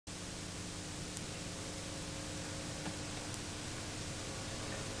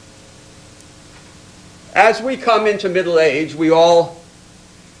As we come into middle age, we all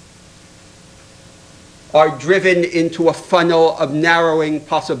are driven into a funnel of narrowing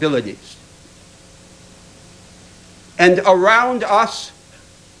possibilities. And around us,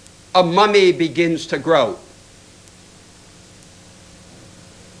 a mummy begins to grow.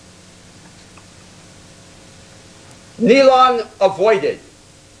 Neelan avoided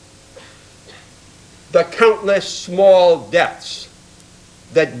the countless small deaths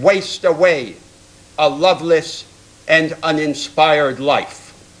that waste away a loveless and uninspired life.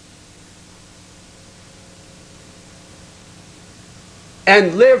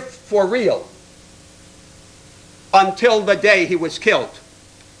 And lived for real until the day he was killed.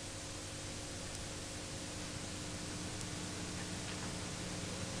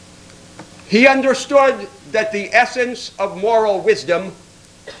 He understood that the essence of moral wisdom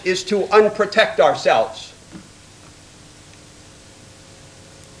is to unprotect ourselves.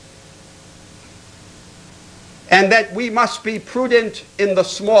 And that we must be prudent in the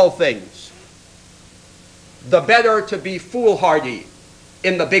small things, the better to be foolhardy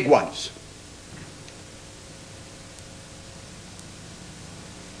in the big ones.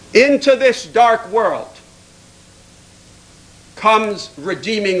 Into this dark world comes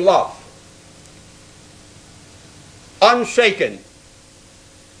redeeming love, unshaken,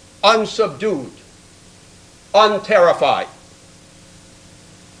 unsubdued, unterrified.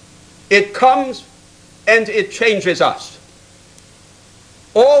 It comes and it changes us.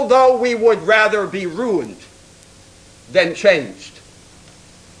 Although we would rather be ruined than changed.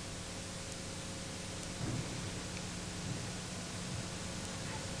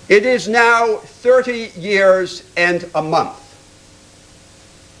 It is now 30 years and a month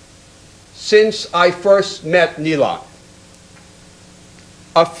since I first met Neelan,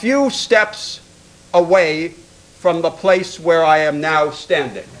 a few steps away from the place where I am now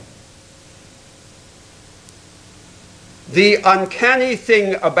standing. The uncanny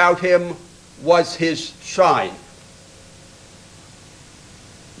thing about him was his shine.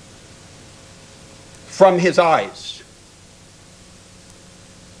 From his eyes,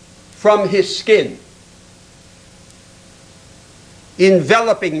 from his skin,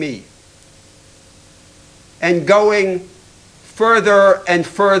 enveloping me and going further and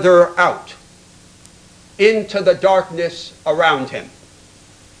further out into the darkness around him,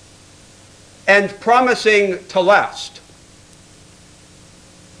 and promising to last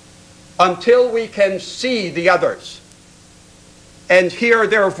until we can see the others and hear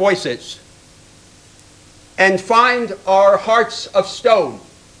their voices and find our hearts of stone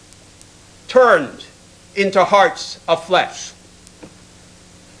turned into hearts of flesh.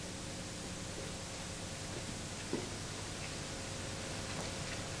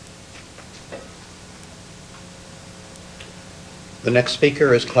 The next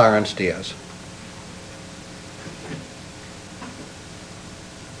speaker is Clarence Diaz.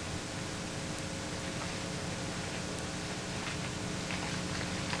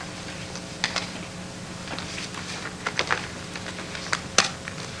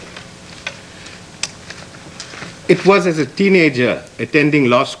 It was as a teenager attending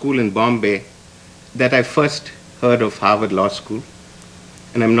law school in Bombay that I first heard of Harvard Law School,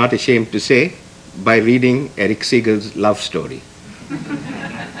 and I'm not ashamed to say, by reading Eric Siegel's love story.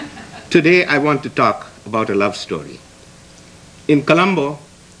 Today I want to talk about a love story. In Colombo,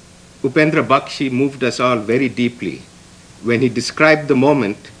 Upendra Bakshi moved us all very deeply when he described the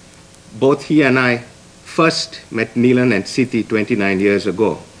moment both he and I first met Neelan and Siti 29 years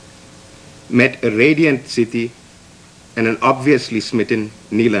ago. Met a radiant Siti and an obviously smitten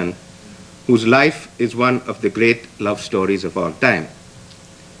Neelan, whose life is one of the great love stories of all time.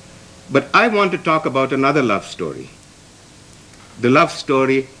 But I want to talk about another love story, the love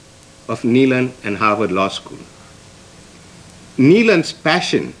story of Neelan and Harvard Law School. Neelan's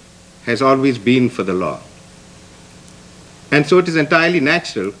passion has always been for the law, and so it is entirely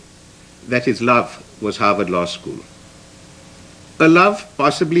natural that his love was Harvard Law School. A love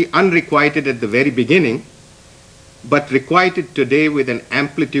possibly unrequited at the very beginning, but requited today with an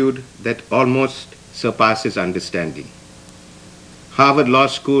amplitude that almost surpasses understanding. Harvard Law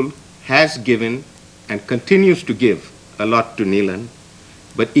School has given and continues to give a lot to Neelan,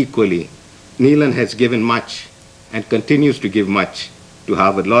 but equally, Neelan has given much and continues to give much to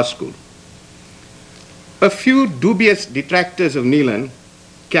Harvard Law School. A few dubious detractors of Neelan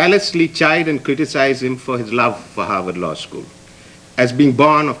callously chide and criticize him for his love for Harvard Law School, as being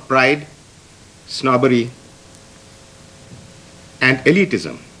born of pride, snobbery, and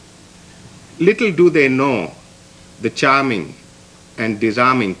elitism. Little do they know the charming and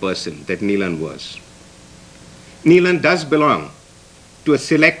disarming person that Neelan was. Neelan does belong to a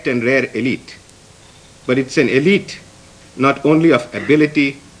select and rare elite, but it's an elite not only of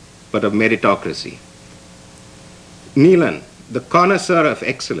ability, but of meritocracy. Neelan, the connoisseur of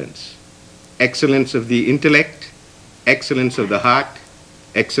excellence, excellence of the intellect, excellence of the heart,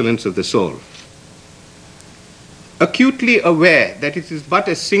 excellence of the soul. Acutely aware that it is but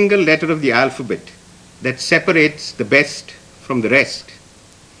a single letter of the alphabet that separates the best from the rest,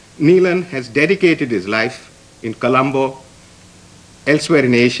 Neelan has dedicated his life in Colombo, elsewhere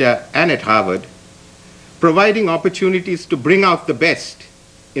in Asia, and at Harvard, providing opportunities to bring out the best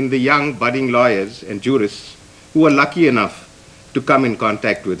in the young budding lawyers and jurists who are lucky enough to come in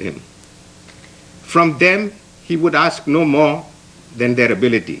contact with him. From them, he would ask no more than their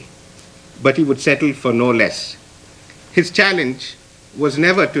ability, but he would settle for no less. His challenge was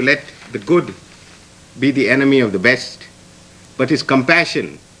never to let the good be the enemy of the best, but his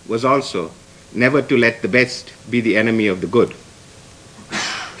compassion was also never to let the best be the enemy of the good.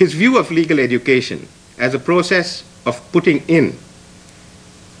 His view of legal education as a process of putting in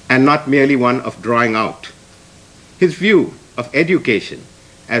and not merely one of drawing out. His view of education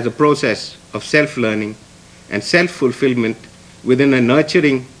as a process of self-learning and self-fulfillment within a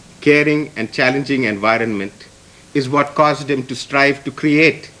nurturing, caring, and challenging environment is what caused him to strive to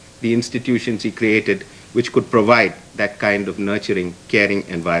create the institutions he created, which could provide that kind of nurturing, caring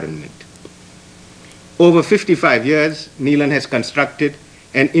environment. Over 55 years, Neelan has constructed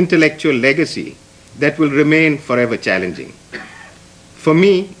an intellectual legacy that will remain forever challenging. For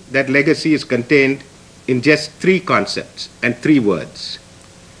me, that legacy is contained in just 3 concepts and 3 words: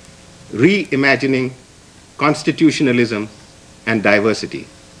 reimagining, constitutionalism, and diversity,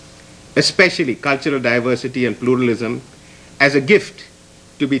 especially cultural diversity and pluralism, as a gift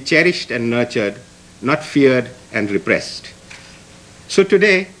to be cherished and nurtured, not feared and repressed. So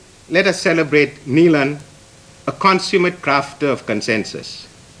today, let us celebrate Neelan, a consummate crafter of consensus.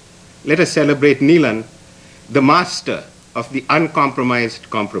 Let us celebrate Neelan, the master of the uncompromised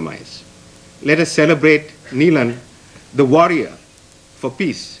compromise. Let us celebrate Neelan, the warrior for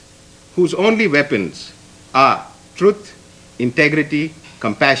peace, whose only weapons are truth, integrity,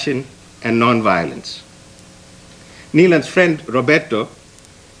 compassion, and nonviolence. Neelan's friend Roberto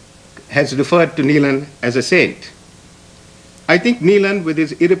has referred to Neelan as a saint. I think Neelan, with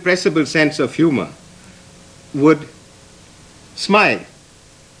his irrepressible sense of humor, would smile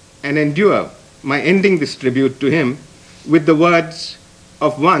and endure my ending this tribute to him with the words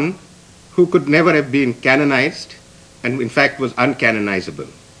of one who could never have been canonized and in fact was uncanonizable.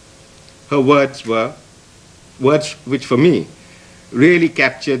 Her words were words which for me really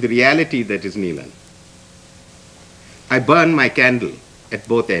capture the reality that is Neelan. I burn my candle at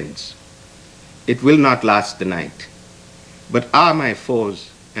both ends. It will not last the night. But ah, my foes,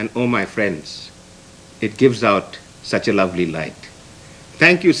 and oh, my friends, it gives out such a lovely light.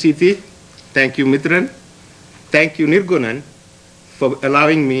 Thank you, Siti. Thank you, Mitran. Thank you, Nirgunan, for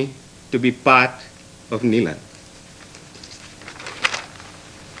allowing me to be part of Neelan.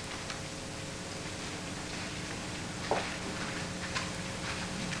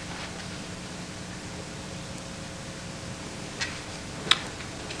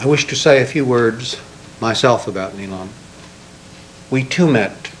 I wish to say a few words myself about Neelan. We too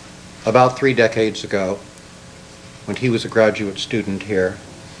met about 3 decades ago when he was a graduate student here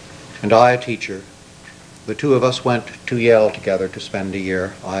and I a teacher. The two of us went to Yale together to spend a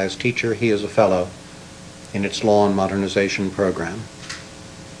year, I as teacher, he as a fellow, in its law and modernization program.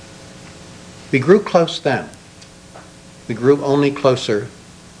 We grew close then. We grew only closer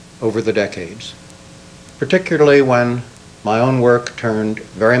over the decades, particularly when my own work turned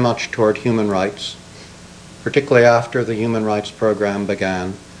very much toward human rights, particularly after the human rights program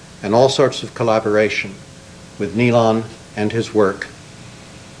began, and all sorts of collaboration with Neelan and his work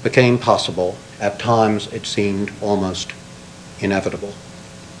became possible. At times it seemed almost inevitable.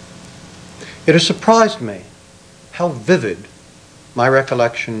 It has surprised me how vivid my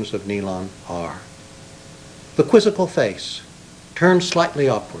recollections of Neelan are. The quizzical face, turned slightly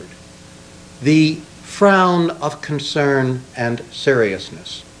upward, the frown of concern and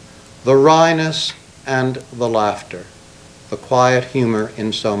seriousness, the wryness and the laughter, the quiet humor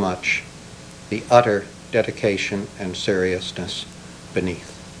in so much, the utter dedication and seriousness beneath.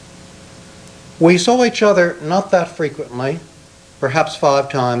 We saw each other not that frequently, perhaps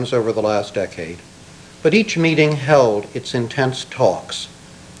 5 times over the last decade, but each meeting held its intense talks,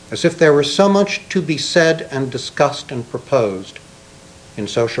 as if there was so much to be said and discussed and proposed in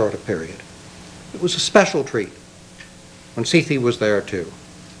so short a period. It was a special treat when Sethi was there too,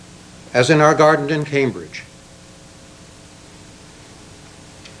 as in our garden in Cambridge.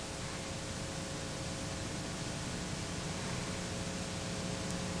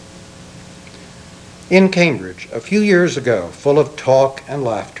 in Cambridge a few years ago, full of talk and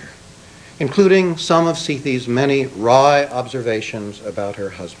laughter, including some of Sethi's many wry observations about her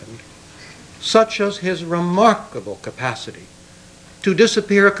husband, such as his remarkable capacity to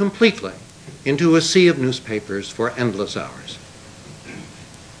disappear completely into a sea of newspapers for endless hours.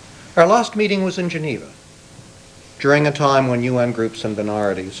 Our last meeting was in Geneva, during a time when UN groups and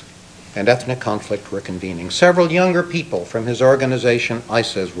minorities and ethnic conflict were convening. Several younger people from his organization,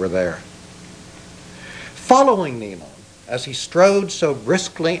 ISIS, were there. Following Neelan, as he strode so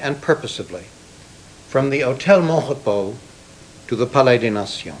briskly and purposively from the Hôtel Montrepos to the Palais des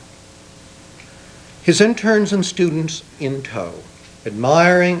Nations, his interns and students in tow,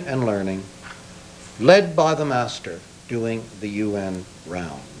 admiring and learning, led by the master doing the UN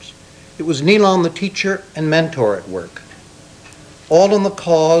rounds. It was Neelan, the teacher and mentor, at work, all in the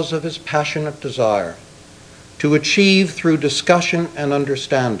cause of his passionate desire to achieve through discussion and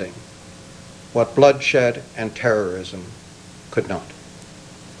understanding what bloodshed and terrorism could not.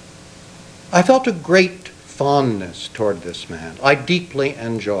 I felt a great fondness toward this man. I deeply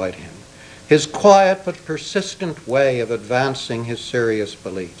enjoyed him, his quiet but persistent way of advancing his serious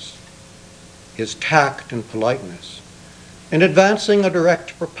beliefs, his tact and politeness in advancing a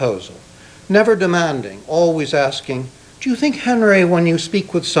direct proposal, never demanding, always asking, "Do you think, Henry, when you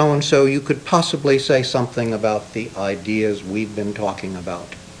speak with so-and-so, you could possibly say something about the ideas we've been talking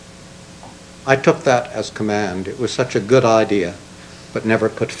about?" I took that as command. It was such a good idea, but never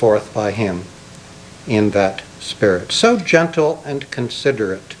put forth by him in that spirit. So gentle and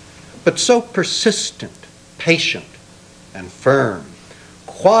considerate, but so persistent, patient, and firm,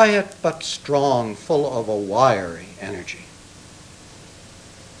 quiet but strong, full of a wiry energy.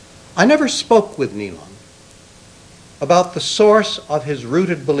 I never spoke with Neelan about the source of his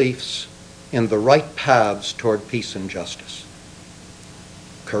rooted beliefs in the right paths toward peace and justice.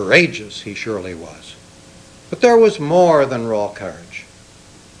 Courageous he surely was, but there was more than raw courage.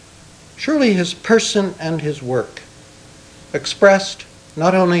 Surely his person and his work expressed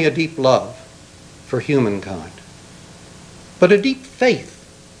not only a deep love for humankind, but a deep faith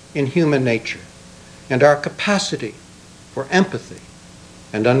in human nature and our capacity for empathy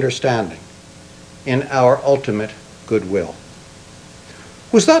and understanding in our ultimate goodwill.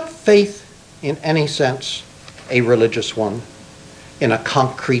 Was that faith in any sense a religious one, in a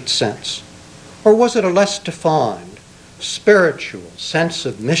concrete sense? Or was it a less defined, spiritual sense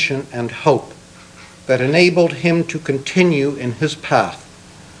of mission and hope that enabled him to continue in his path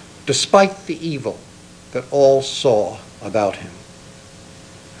despite the evil that all saw about him?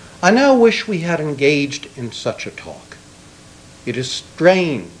 I now wish we had engaged in such a talk. It is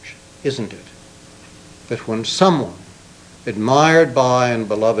strange, isn't it, that when someone admired by and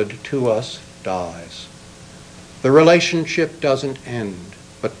beloved to us dies, the relationship doesn't end,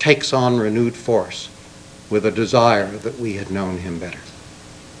 but takes on renewed force with a desire that we had known him better.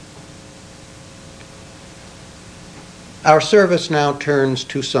 Our service now turns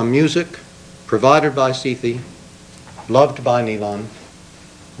to some music provided by Sethi, loved by Neelan.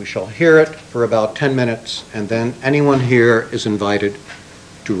 We shall hear it for about 10 minutes, and then anyone here is invited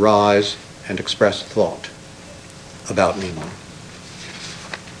to rise and express thought about Neelan.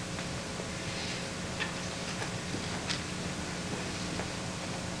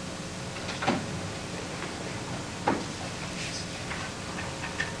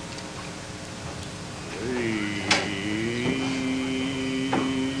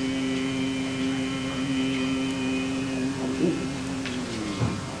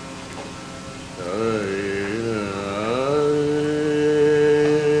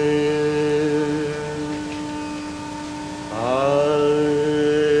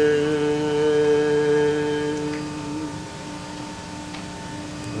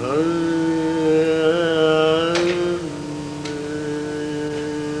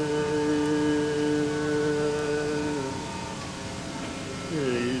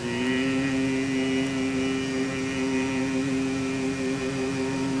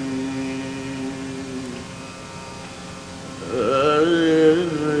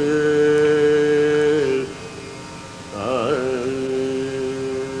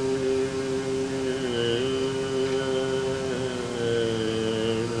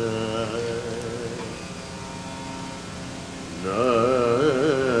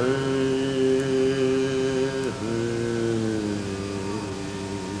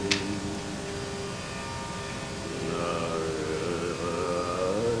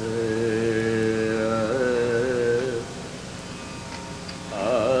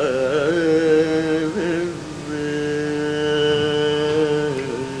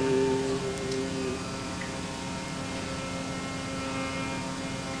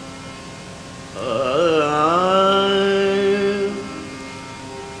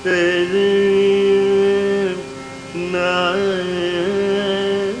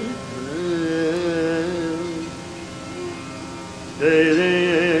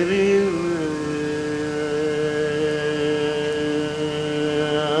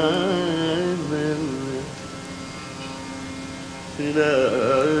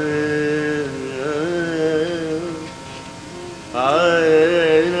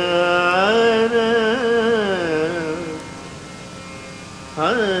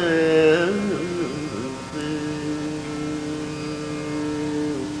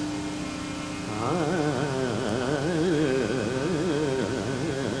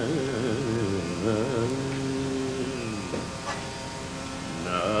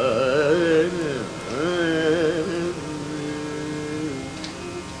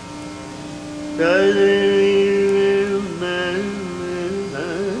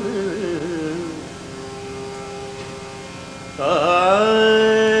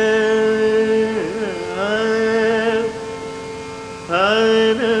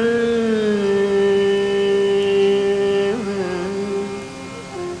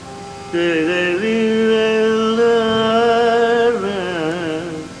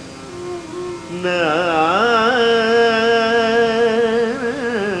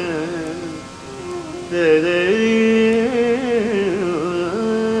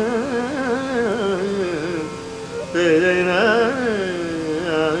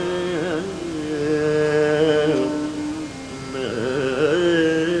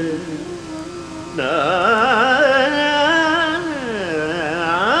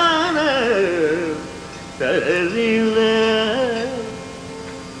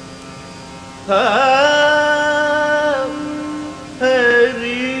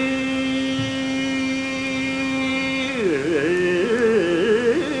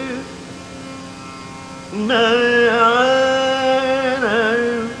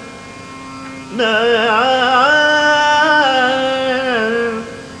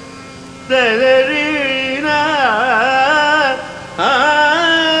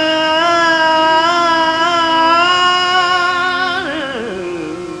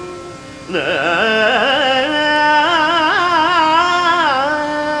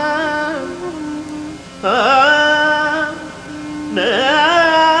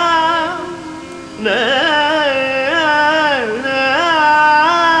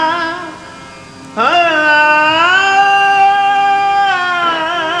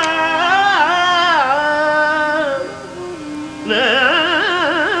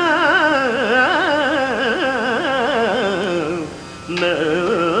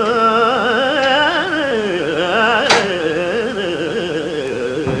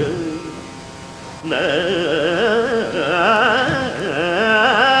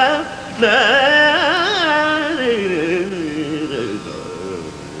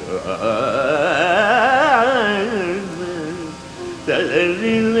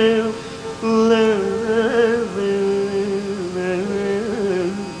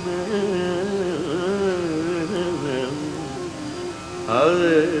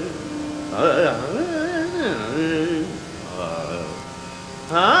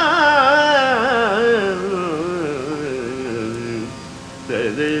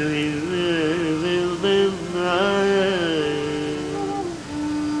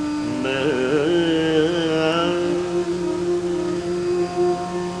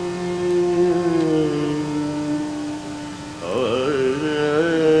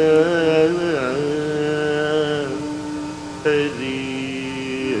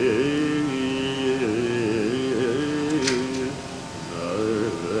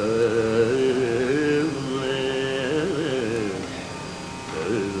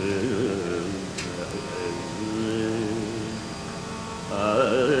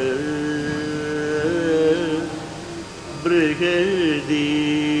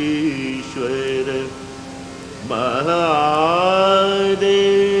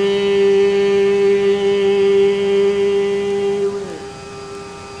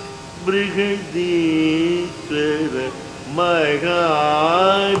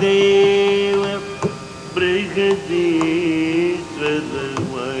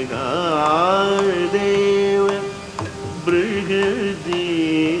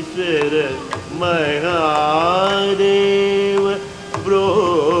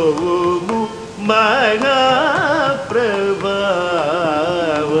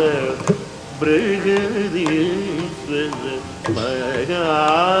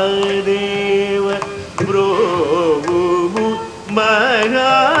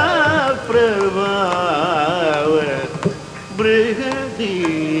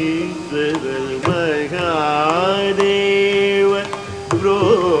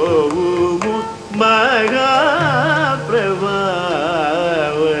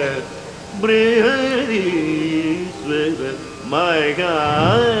 Mahadeva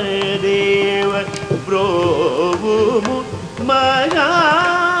Prabhu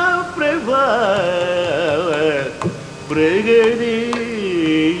Mahaprabha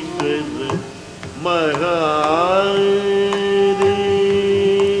Pragadishwara Mahadeva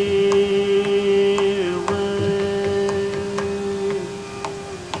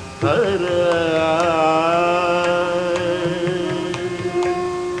Hara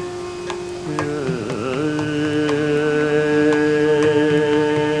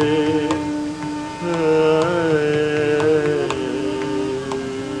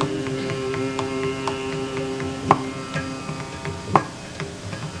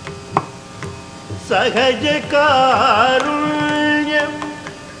सहज कारुण्य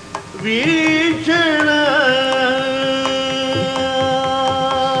वीक्षण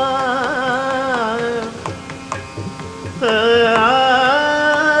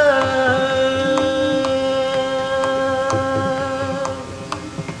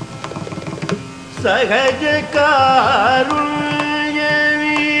सहज कारुण्य